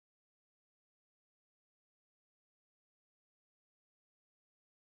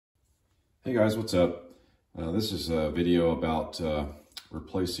Hey guys, what's up? This is a video about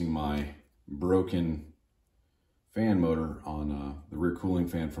replacing my broken fan motor on the rear cooling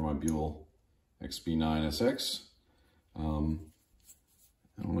fan for my Buell XB9SX. I don't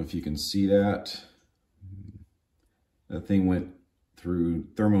know if you can see that. That thing went through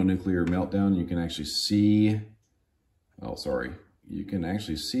thermonuclear meltdown. You can actually see, you can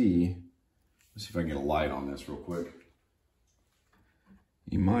actually see, let's see if I can get a light on this real quick.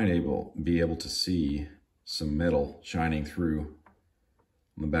 You might be able to see some metal shining through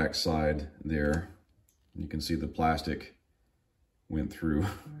on the back side there. You can see the plastic went through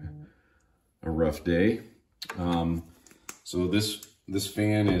a rough day. So this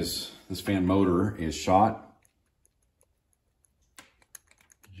fan motor is shot.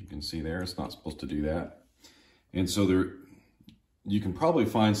 As you can see there, it's not supposed to do that. And so you can probably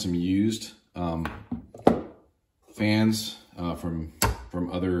find some used fans from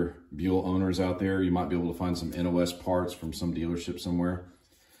other Buell owners out there. You might be able to find some NOS parts from some dealership somewhere.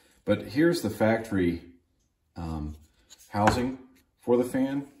 But here's the factory housing for the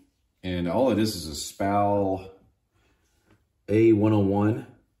fan. And all it is a SPAL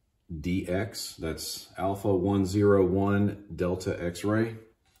A101DX. That's Alpha 101 Delta X-ray.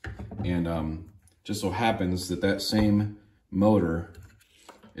 And just so happens that same motor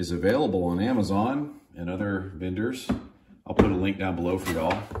is available on Amazon and other vendors. I'll put a link down below for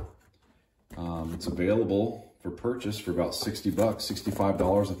y'all. It's available for purchase for about 60 bucks,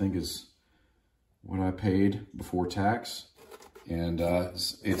 $65 I think is what I paid before tax. And I'll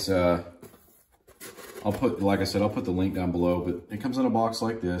put, like I said, I'll put the link down below, but it comes in a box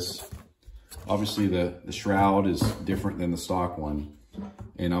like this. Obviously the shroud is different than the stock one.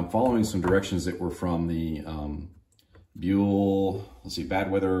 And I'm following some directions that were from the Buell, let's see,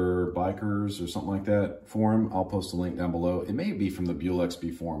 Bad Weather Bikers or something like that forum. I'll post a link down below. It may be from the Buell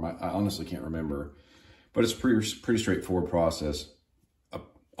XB forum. I honestly can't remember, but it's pretty straightforward process,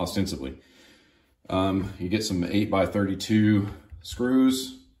 ostensibly. You get some 8x32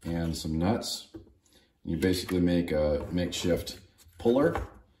 screws and some nuts. You basically make a makeshift puller,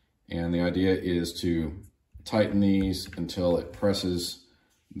 and the idea is to tighten these until it presses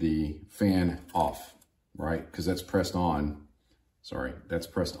the fan off. Right, because that's pressed on. Sorry, that's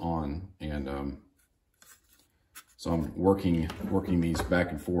pressed on, and so I'm working these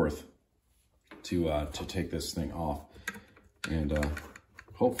back and forth to take this thing off, and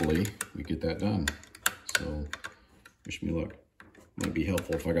hopefully we get that done. So wish me luck. Might be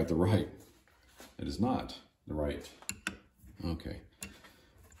helpful if I got the right. It is not the right. Okay.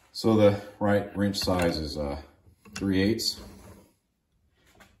 So the right wrench size is 3/8,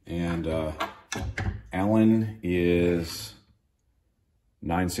 and Allen is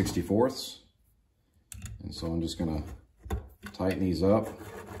 9/64. And so I'm just gonna tighten these up.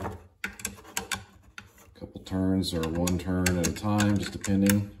 A couple turns or one turn at a time, just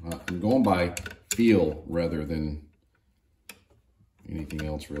depending. I'm going by feel rather than anything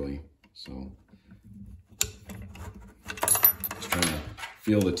else really. So just trying to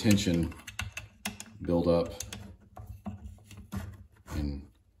feel the tension build up and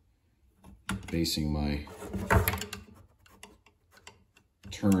basing my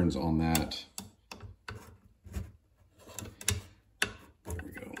turns on that. There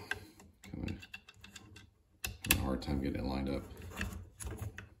we go. Having a hard time getting it lined up.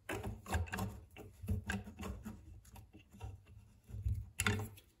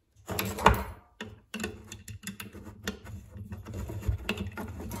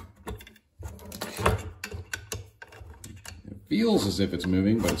 Feels as if it's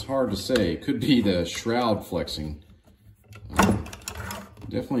moving, but it's hard to say. It could be the shroud flexing.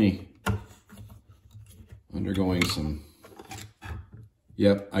 Definitely undergoing some,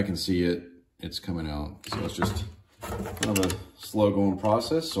 yep, I can see it. It's coming out. So it's just kind of a slow going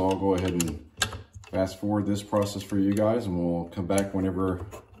process. So I'll go ahead and fast forward this process for you guys, and we'll come back whenever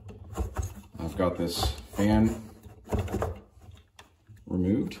I've got this fan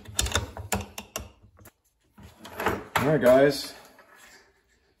removed. All right, guys,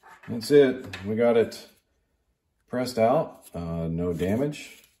 that's it. We got it pressed out. No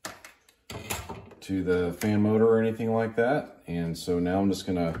damage to the fan motor or anything like that. And so now I'm just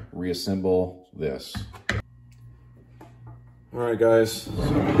gonna reassemble this. All right, guys,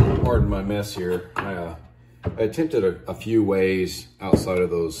 so pardon my mess here. I attempted a few ways outside of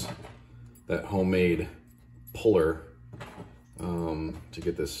that homemade puller to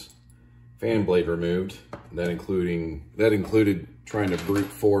get this fan blade removed. That included trying to brute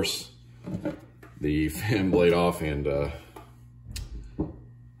force the fan blade off, and I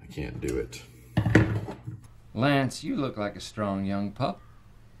can't do it. Lance, you look like a strong young pup.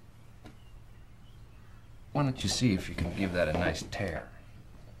 Why don't you see if you can give that a nice tear?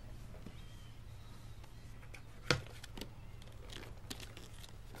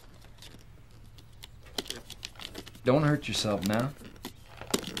 Don't hurt yourself now.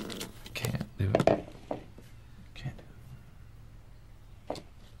 Can't do it. Can't do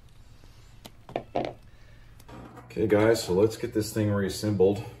it. Okay guys, so let's get this thing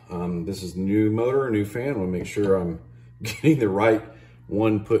reassembled. This is new motor, new fan. I want to make sure I'm getting the right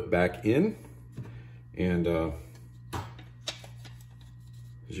one put back in. And as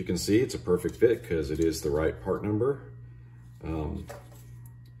you can see, it's a perfect fit because it is the right part number.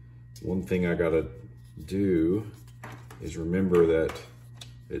 One thing I gotta do is remember that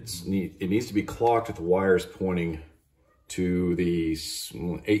it needs to be clocked with the wires pointing to the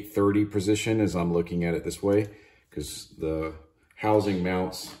 830 position as I'm looking at it this way, because the housing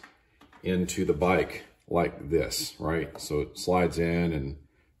mounts into the bike like this, right? So it slides in and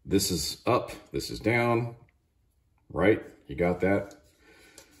this is up, this is down, right? You got that?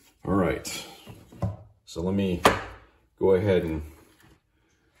 All right. So let me go ahead and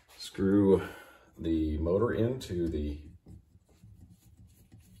screw the motor into the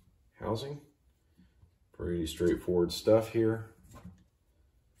housing. Pretty straightforward stuff here.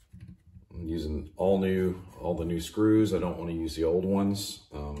 I'm using all the new screws. I don't want to use the old ones.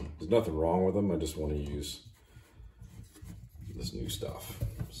 There's nothing wrong with them. I just want to use this new stuff.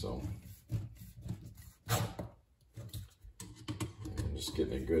 So I'm just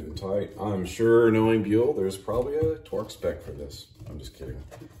getting it good and tight. I'm sure, knowing Buell, there's probably a torque spec for this. I'm just kidding.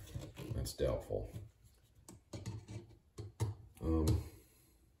 That's doubtful.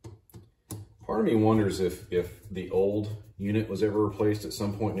 Part of me wonders if the old unit was ever replaced at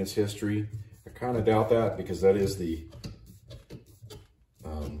some point in its history. I kind of doubt that, because that is the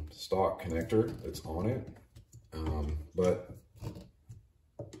stock connector that's on it. But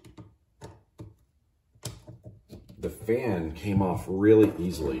the fan came off really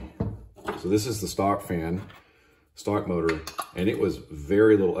easily. So this is the stock fan, stock motor, and it was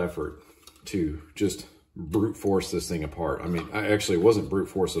very little effort to just brute force this thing apart. I mean, it wasn't brute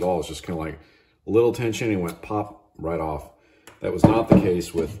force at all. It's just kind of like a little tension and went pop right off. That was not the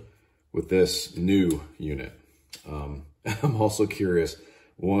case with this new unit. I'm also curious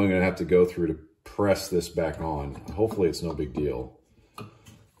what I'm gonna have to go through to press this back on. Hopefully it's no big deal.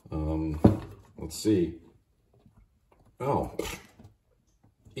 Let's see. Oh,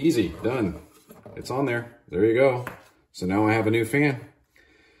 easy, done. It's on there. There you go. So now I have a new fan.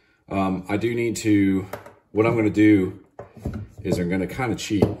 I do need to, what I'm gonna do is I'm gonna kind of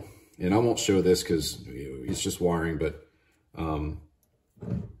cheat, and I won't show this because it's just wiring, but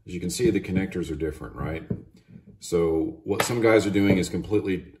as you can see, the connectors are different, right? So what some guys are doing is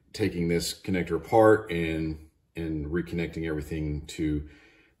completely taking this connector apart and reconnecting everything to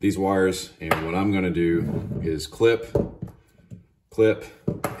these wires. And what I'm gonna do is clip,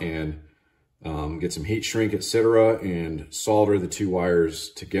 and get some heat shrink, etc., and solder the two wires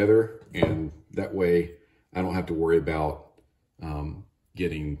together. And that way I don't have to worry about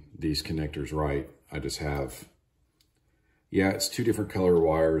getting these connectors right. I just have, yeah, it's two different color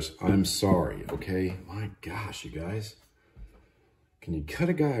wires. I'm sorry, okay? My gosh, you guys. Can you cut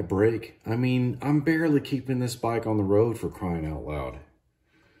a guy a break? I mean, I'm barely keeping this bike on the road, for crying out loud.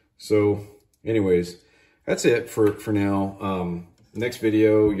 So anyways, that's it for now. Next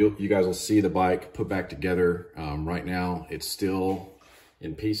video, you guys will see the bike put back together. Right now, it's still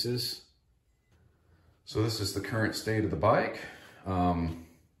in pieces. So this is the current state of the bike.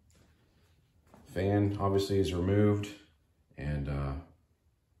 Fan obviously is removed, and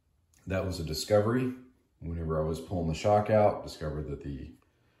that was a discovery. Whenever I was pulling the shock out, discovered that the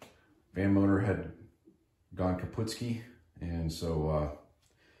fan motor had gone kaputski, and so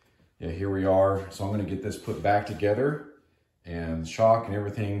yeah, here we are. So I'm going to get this put back together, and shock and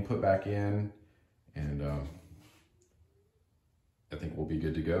everything put back in, and I think we'll be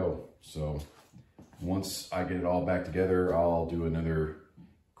good to go. So once I get it all back together, I'll do another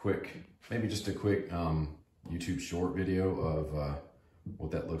quick, maybe just a quick YouTube short video of what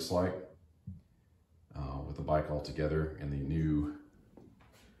that looks like with the bike all together, and the new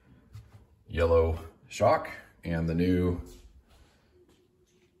yellow shock and the new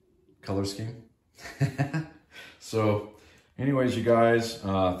color scheme. So anyways, you guys,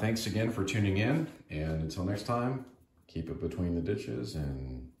 thanks again for tuning in, and until next time, keep it between the ditches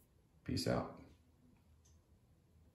and peace out.